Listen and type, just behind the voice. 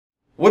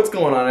What's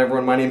going on,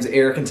 everyone? My name's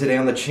Eric, and today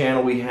on the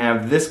channel we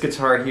have this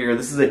guitar here.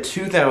 This is a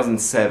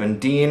 2007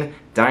 Dean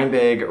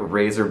Dimebag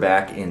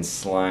Razorback in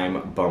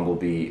Slime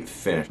Bumblebee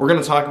finish. We're going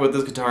to talk about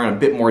this guitar in a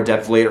bit more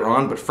depth later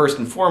on, but first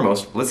and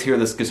foremost, let's hear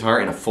this guitar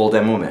in a full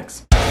demo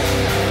mix.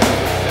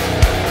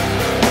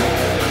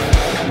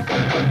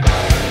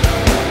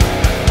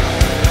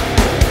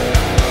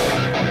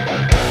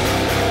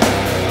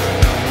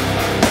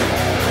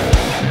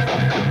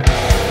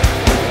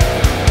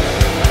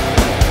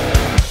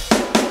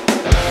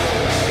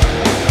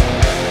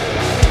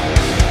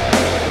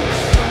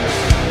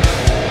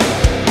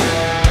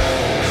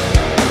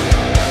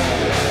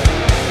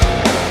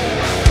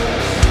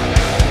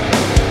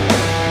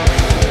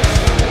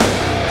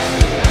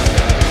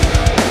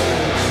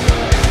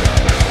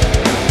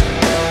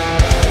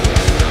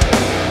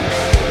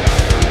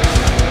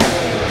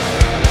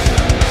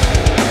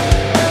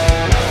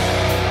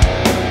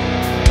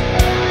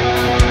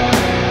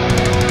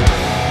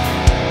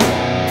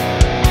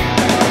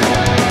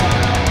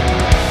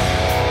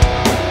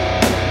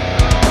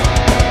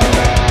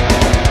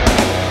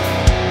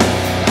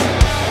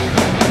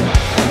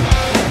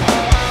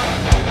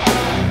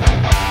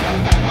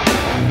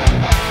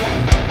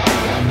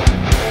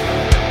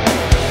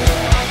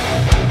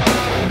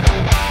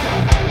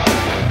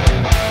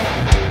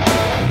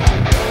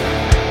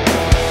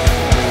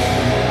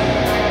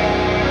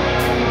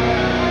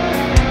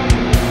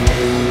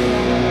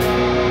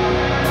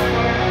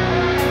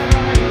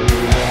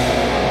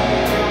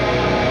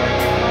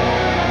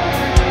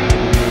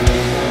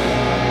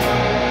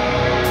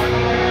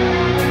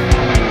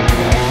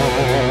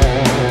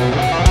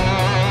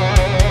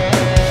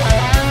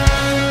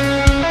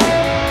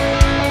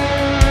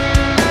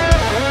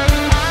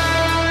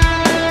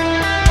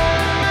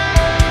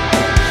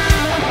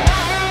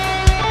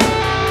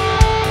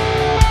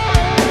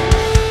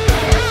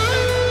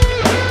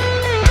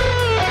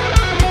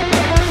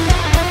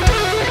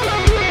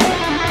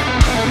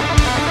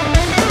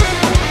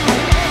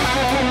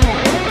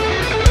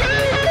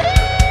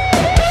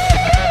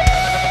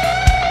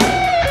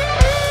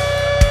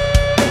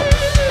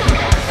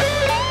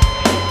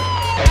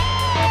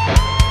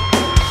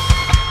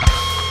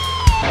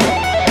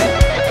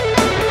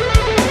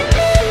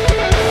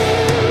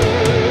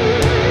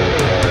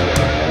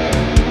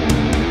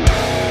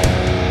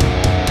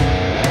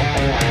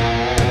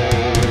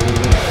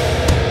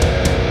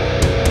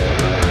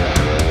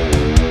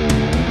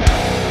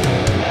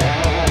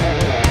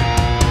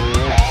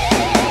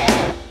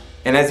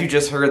 And as you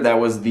just heard, that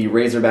was the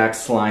Razorback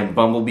Slime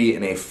Bumblebee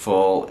in a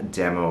full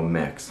demo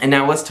mix. And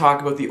now let's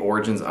talk about the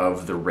origins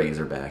of the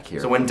Razorback here.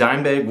 So when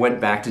Dimebag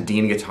went back to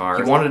Dean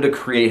Guitars, he wanted to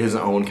create his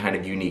own kind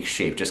of unique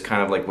shape, just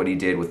kind of like what he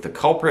did with the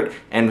Culprit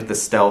and with the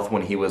Stealth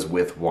when he was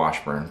with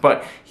Washburn.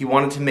 But he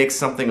wanted to make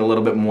something a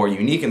little bit more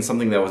unique and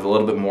something that was a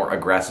little bit more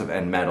aggressive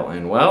and metal.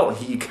 And well,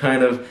 he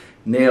kind of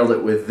nailed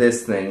it with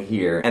this thing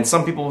here. And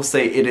some people will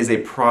say it is a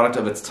product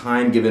of its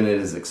time, given it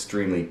is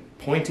extremely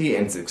pointy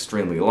and it's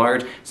extremely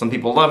large. Some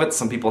people love it,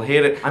 some people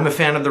hate it. I'm a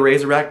fan of the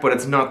Razorback, but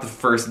it's not the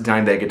first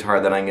Dimebag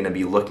guitar that I'm going to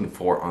be looking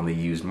for on the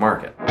used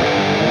market.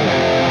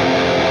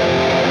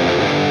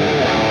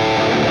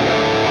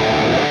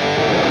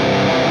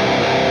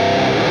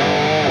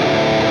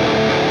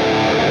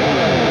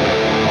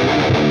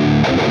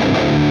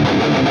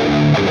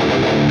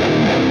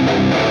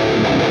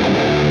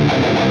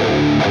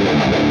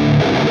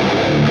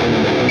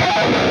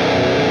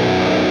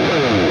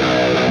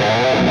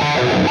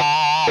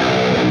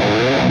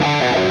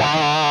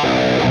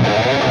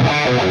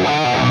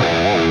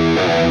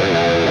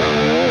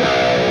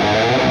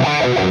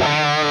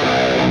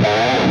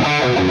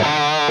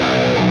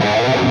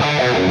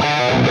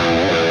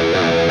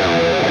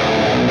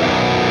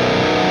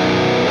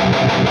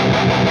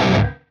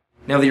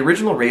 Now, the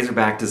original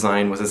Razorback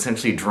design was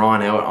essentially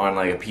drawn out on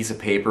like a piece of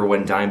paper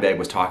when Dimebag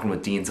was talking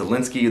with Dean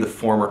Zielinski, the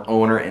former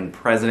owner and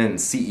president and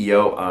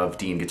CEO of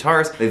Dean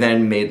Guitars. They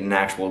then made an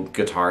actual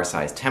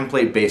guitar-sized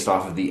template based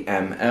off of the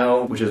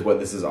ML, which is what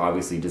this is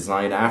obviously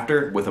designed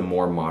after, with a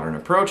more modern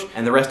approach.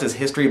 And the rest is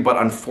history, but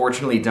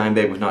unfortunately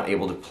Dimebag was not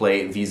able to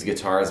play these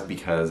guitars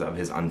because of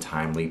his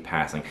untimely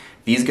passing.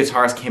 These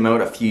guitars came out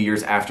a few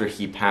years after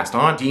he passed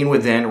on. Dean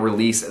would then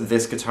release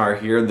this guitar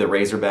here, the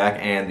Razorback,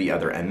 and the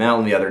other ML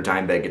and the other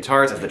Dimebag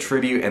guitars as the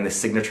tribute and the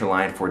signature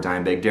line for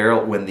Dimebag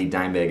Darrell when the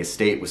Dimebag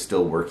estate was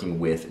still working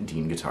with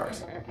Dean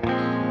Guitars.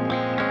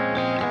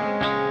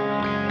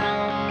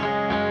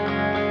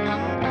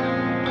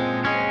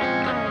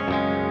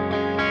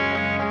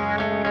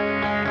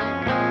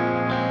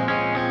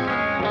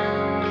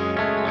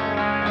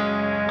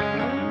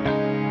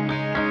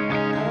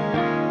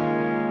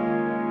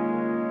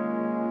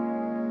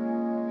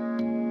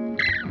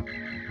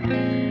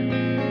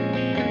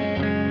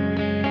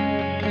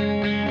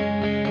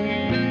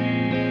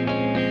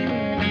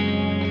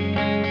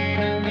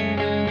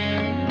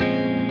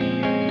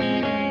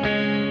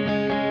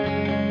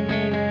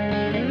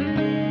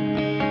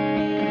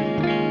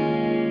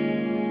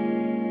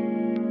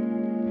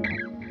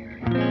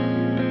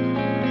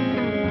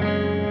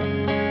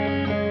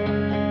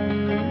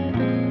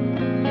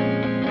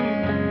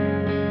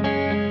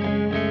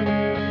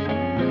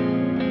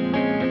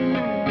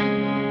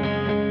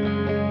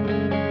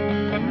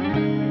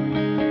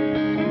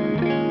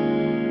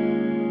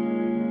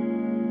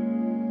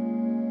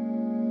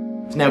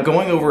 Now,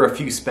 going over a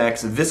few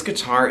specs, this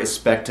guitar is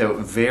spec'd out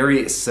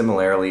very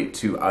similarly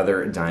to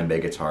other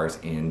Dimebag guitars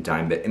in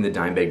the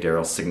Dimebag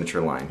Darrell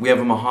signature line. We have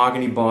a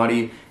mahogany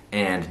body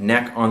and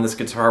neck on this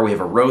guitar. We have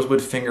a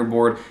rosewood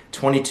fingerboard,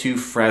 22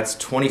 frets,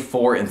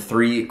 24 and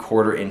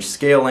 3/4 inch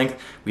scale length.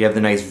 We have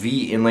the nice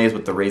V inlays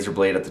with the razor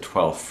blade at the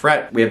 12th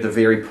fret. We have the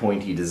very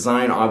pointy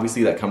design,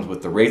 obviously, that comes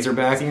with the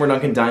Razorback. Seymour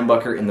Duncan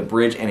Dimebucker in the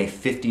bridge and a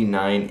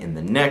 59 in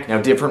the neck. Now,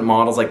 different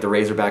models like the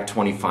Razorback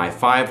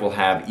 25.5 will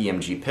have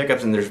EMG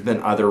pickups, and there's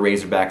been other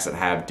Razorbacks that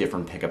have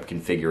different pickup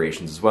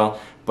configurations as well.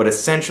 But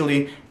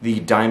essentially, the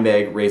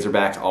Dimebag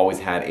Razorbacks always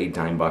had a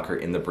Dimebucker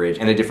in the bridge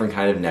and a different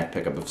kind of neck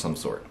pickup of some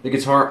sort. The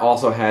guitar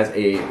also has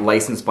a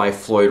licensed by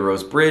Floyd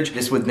Rose bridge.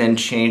 This would then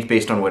change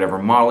based on whatever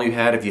model you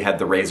had. If you had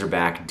the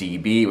Razorback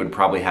DB, it would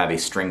probably have a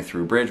string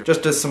through bridge.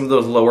 Just as some of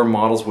those lower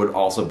models would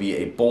also be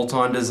a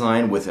bolt-on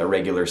design with a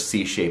regular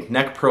C-shaped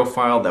neck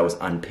profile that was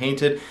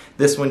unpainted.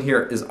 This one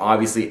here is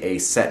obviously a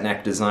set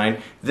neck design.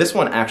 This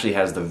one actually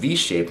has the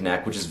V-shaped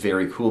neck, which is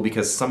very cool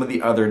because some of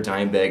the other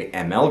Dimebag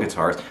ML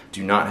guitars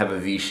do not have a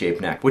V-shaped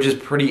neck, which is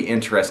pretty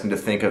interesting to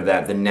think of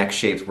that the neck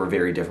shapes were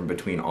very different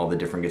between all the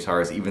different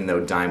guitars, even though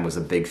Dime was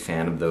a big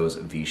fan of those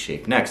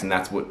V-shaped necks, and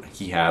that's what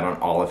he had on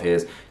all of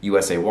his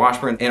USA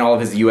Washburn and all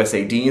of his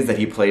USA Deans that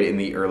he played in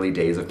the early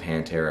days of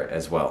Pantera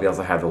as well. We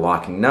also have the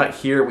locking nut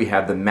here. We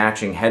have the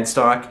matching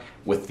headstock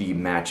with the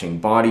matching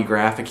body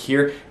graphic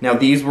here. Now,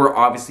 these were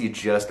obviously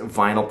just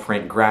vinyl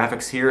print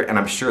graphics here, and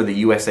I'm sure the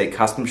USA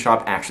Custom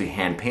Shop actually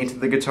hand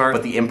painted the guitar,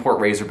 but the import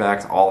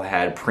Razorbacks all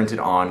had printed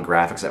on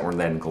graphics that were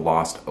then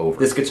glossed over.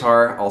 This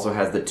guitar also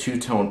has the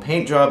two-tone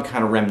paint job,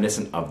 kind of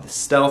reminiscent of the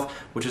Stealth,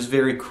 which is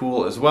very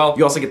cool as well.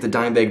 You also get the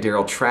Dimebag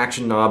Darrell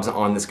traction knobs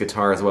on this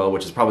guitar as well,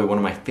 which is probably one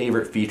of my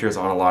favorite features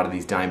on a lot of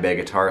these Dimebag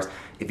guitars.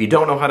 If you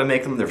don't know how to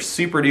make them, they're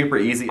super duper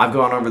easy. I've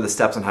gone over the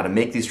steps on how to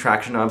make these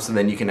traction knobs, so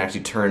then you can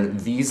actually turn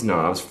these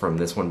knobs from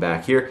this one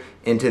back here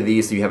into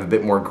these so you have a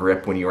bit more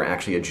grip when you are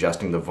actually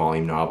adjusting the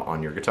volume knob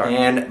on your guitar.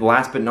 And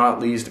last but not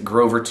least,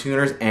 Grover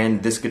tuners,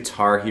 and this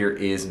guitar here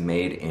is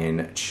made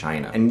in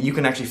China. And you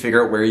can actually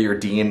figure out where your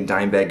D and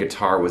Dimebag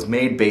guitar was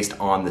made based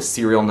on the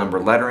serial number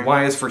lettering.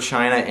 Y is for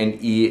China and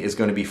E is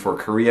going to be for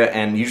Korea,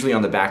 and usually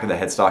on the back of the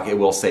headstock it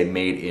will say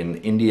made in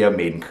India,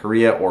 made in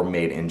Korea, or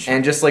made in China.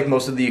 And just like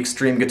most of the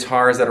extreme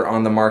guitars that are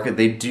on the market,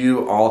 they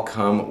do all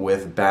come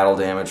with battle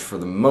damage for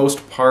the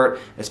most part,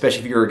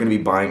 especially if you're going to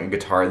be buying a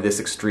guitar this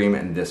extreme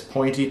and this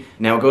pointy.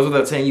 Now, it goes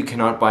without saying you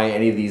cannot buy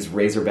any of these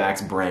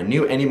Razorbacks brand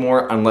new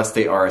anymore unless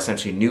they are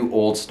essentially new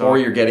old stock, or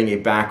you're getting a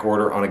back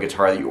order on a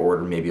guitar that you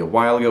ordered maybe a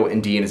while ago,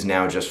 and Dean is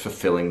now just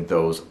fulfilling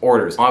those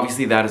orders.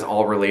 Obviously, that is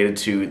all related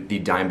to the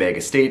Dimebag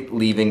estate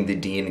leaving the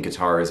Dean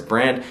Guitars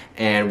brand,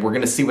 and we're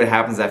going to see what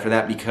happens after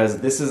that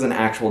because this is an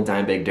actual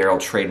Dimebag Darrell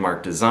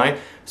trademark design.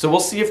 So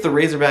we'll see if the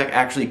Razorback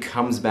actually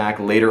comes back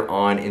later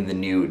on in the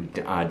new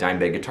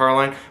Dimebag guitar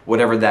line,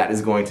 whatever that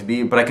is going to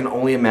be. But I can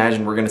only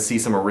imagine we're going to see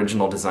some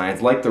original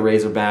designs like the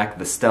Razorback,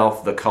 the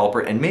Stealth, the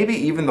Culprit, and maybe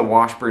even the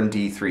Washburn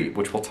D3,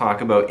 which we'll talk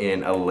about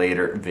in a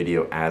later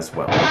video as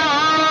well.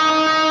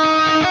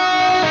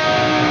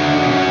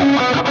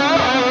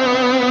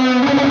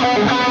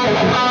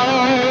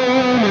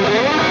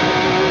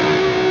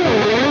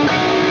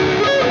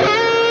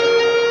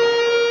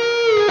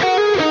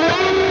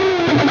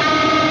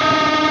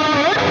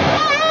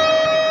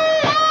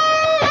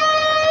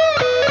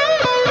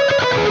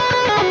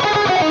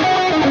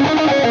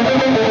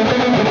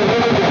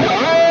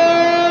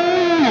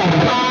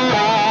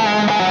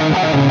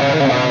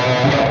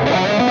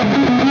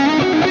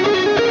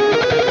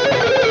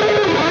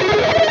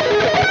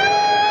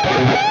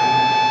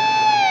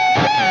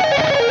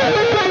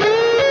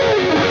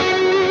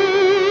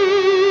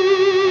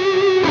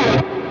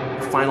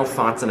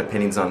 Thoughts and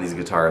opinions on these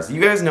guitars.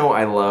 You guys know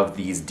I love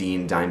these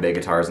Dean Dimebag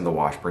guitars and the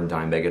Washburn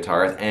Dimebag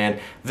guitars, and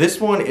this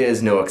one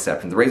is no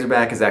exception. The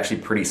Razorback is actually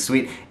pretty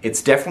sweet.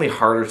 It's definitely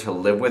harder to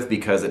live with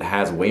because it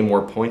has way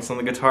more points on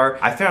the guitar.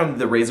 I found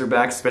the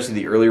Razorbacks, especially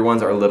the earlier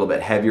ones, are a little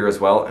bit heavier as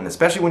well, and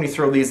especially when you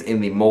throw these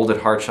in the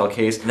molded hardshell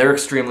case, they're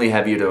extremely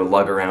heavy to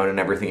lug around and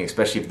everything,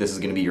 especially if this is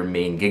going to be your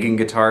main gigging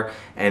guitar,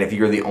 and if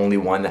you're the only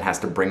one that has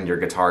to bring your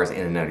guitars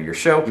in and out of your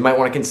show. You might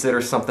want to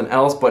consider something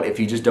else, but if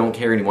you just don't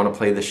care and you want to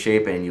play the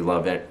shape and you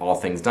love it, all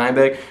things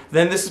Dimebag,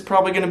 then this is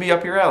probably going to be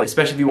up your alley,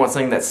 especially if you want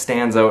something that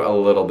stands out a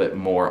little bit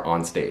more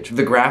on stage.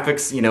 The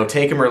graphics, you know,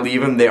 take them or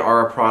leave them, they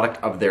are a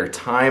product of their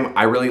time.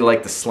 I really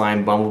like the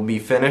Slime Bumblebee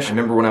finish. I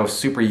remember when I was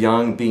super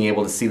young being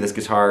able to see this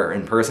guitar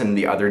in person and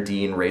the other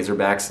Dean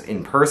Razorbacks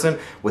in person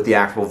with the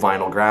actual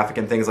vinyl graphic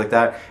and things like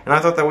that, and I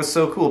thought that was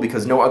so cool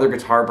because no other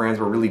guitar brands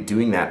were really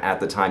doing that at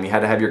the time. You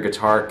had to have your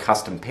guitar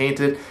custom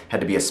painted,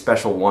 had to be a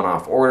special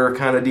one-off order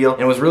kind of deal,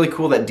 and it was really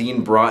cool that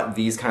Dean brought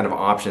these kind of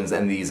options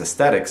and these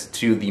aesthetics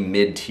to the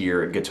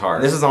mid-tier guitar.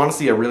 This is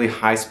honestly a really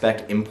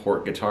high-spec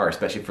import guitar,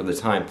 especially for the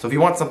time. So if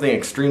you want something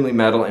extremely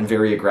metal and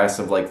very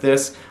aggressive like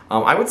this,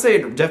 I would say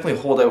definitely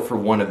hold out for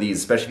one of these,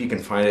 especially if you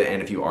can find it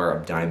and if you are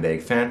a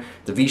Dimebag fan.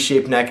 The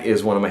V-shaped neck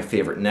is one of my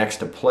favorite necks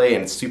to play,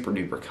 and it's super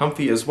duper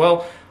comfy as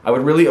well. I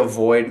would really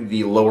avoid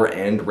the lower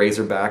end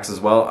Razorbacks as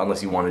well,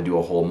 unless you want to do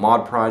a whole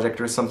mod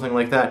project or something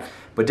like that.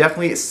 But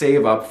definitely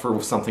save up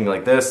for something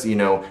like this. You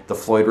know, the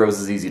Floyd Rose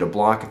is easy to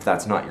block if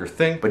that's not your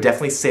thing, but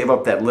definitely save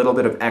up that little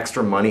bit of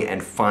extra money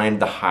and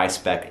find the high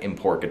spec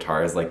import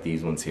guitars like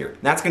these ones here.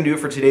 That's gonna do it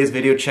for today's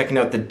video, checking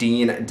out the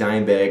Dean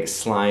Dimebag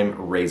Slime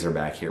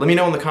Razorback here. Let me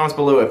know in the comments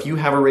below if you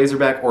have a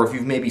Razorback, or if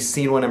you've maybe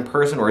seen one in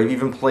person, or you've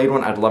even played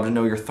one. I'd love to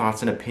know your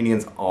thoughts and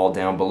opinions all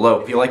down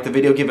below. If you like the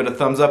video, give it a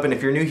thumbs up, and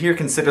if you're new here,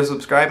 consider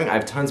subscribing. I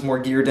have tons more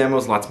gear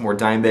demos, lots more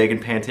Dimebag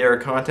and Pantera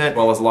content, as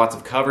well as lots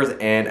of covers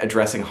and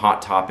addressing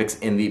hot topics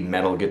in the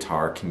metal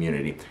guitar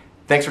community.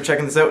 Thanks for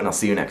checking this out, and I'll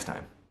see you next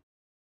time.